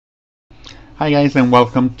Hi guys, and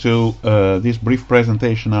welcome to this brief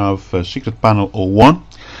presentation of SecretPanel 01.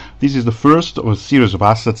 This is the first of a series of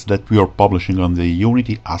assets that we are publishing on the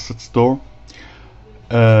Unity Asset Store.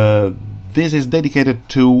 This is dedicated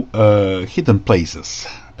to hidden places.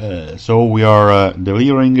 So we are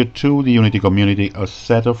delivering to the Unity community a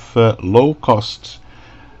set of low-cost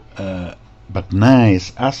but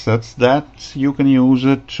nice assets that you can use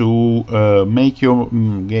to make your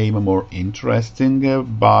game more interesting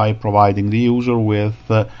by providing the user with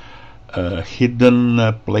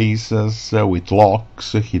hidden places with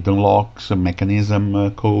locks, hidden locks,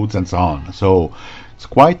 mechanism codes, and so on. So it's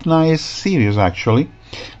quite nice series actually.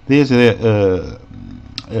 This the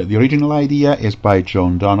original idea is by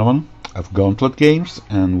John Donovan of Gauntlet Games,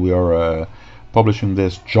 and we are publishing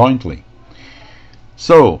this jointly.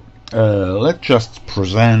 So let's just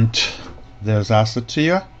present this asset to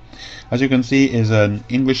you. As you can see, is an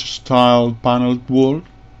English-style paneled world,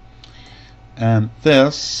 and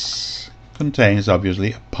this contains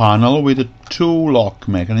obviously a panel with a two-lock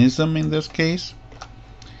mechanism in this case.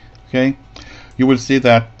 Okay, you will see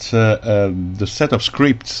that the set of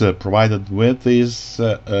scripts provided with these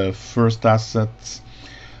first assets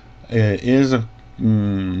is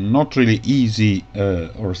not really easy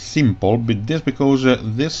or simple, but this because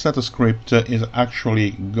this set of script is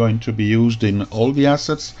actually going to be used in all the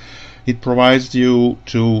assets. It provides you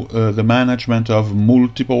to the management of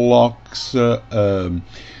multiple locks,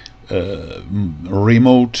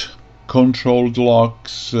 remote controlled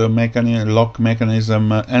locks, lock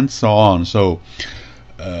mechanism, and so on. So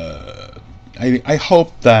I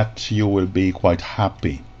hope that you will be quite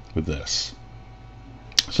happy with this.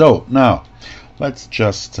 So now let's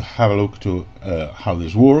just have a look to how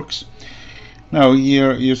this works. Now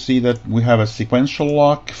here you see that we have a sequential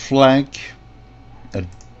lock flag and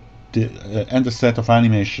a set of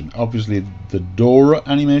animation. Obviously the door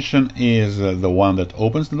animation is the one that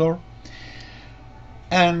opens the door,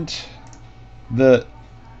 and the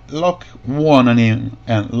lock 1 anim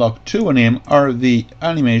and lock 2 anim are the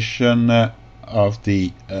animation of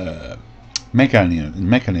the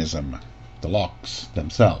mechanism, the locks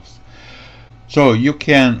themselves. So you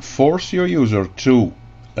can force your user to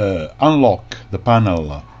unlock the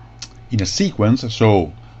panel in a sequence,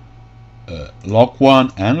 so lock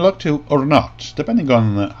 1 and lock 2 or not, depending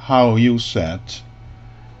on how you set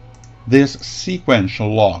this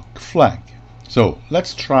sequential lock flag. So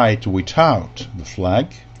let's try it without the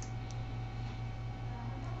flag.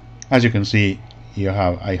 As you can see,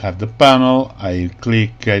 I have the panel. I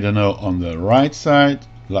click, I don't know, on the right side,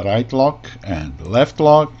 right lock and left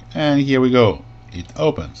lock, and here we go, it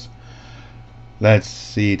opens. Let's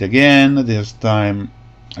see it again. This time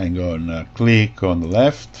I'm gonna click on the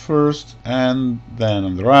left first and then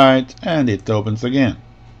on the right, and it opens again.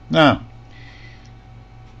 Now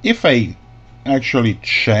if I actually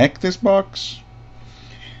check this box,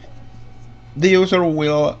 the user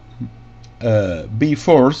will be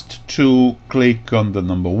forced to click on the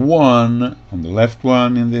number 1, on the left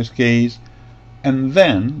one in this case, and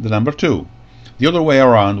then the number 2. The other way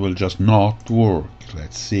around will just not work.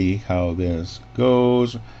 Let's see how this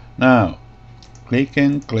goes. Now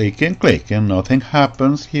clicking, clicking, clicking, nothing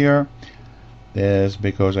happens here. That's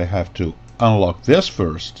because I have to unlock this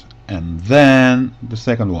first and then the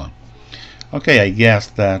second one. Okay, I guess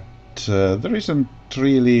that there isn't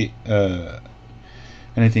really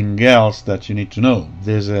anything else that you need to know.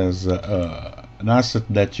 This is an asset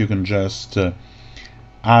that you can just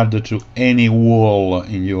add to any wall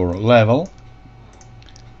in your level.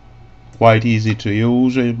 Quite easy to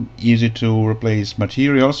use, easy to replace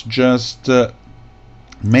materials. Just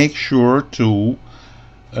make sure to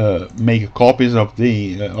make copies of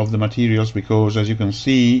the materials, because as you can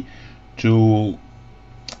see, to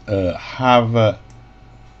have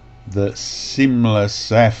the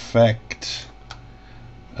seamless effect,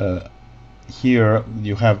 here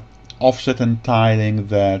you have offset and tiling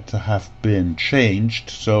that have been changed,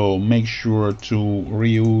 so make sure to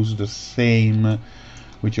reuse the same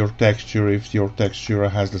with your texture if your texture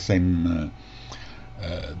has the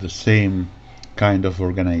same kind of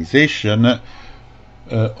organization,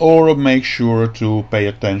 or make sure to pay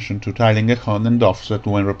attention to tiling and offset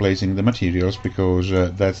when replacing the materials, because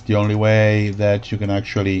that's the only way that you can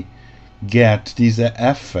actually get this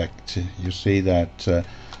effect. You see that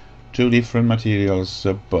two different materials,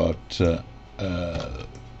 but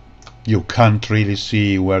you can't really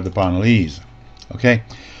see where the panel is. Okay,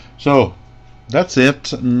 so that's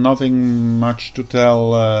it. Nothing much to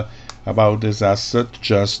tell about this asset.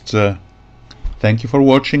 Just thank you for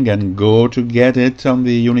watching, and go to get it on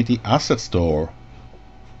the Unity Asset Store.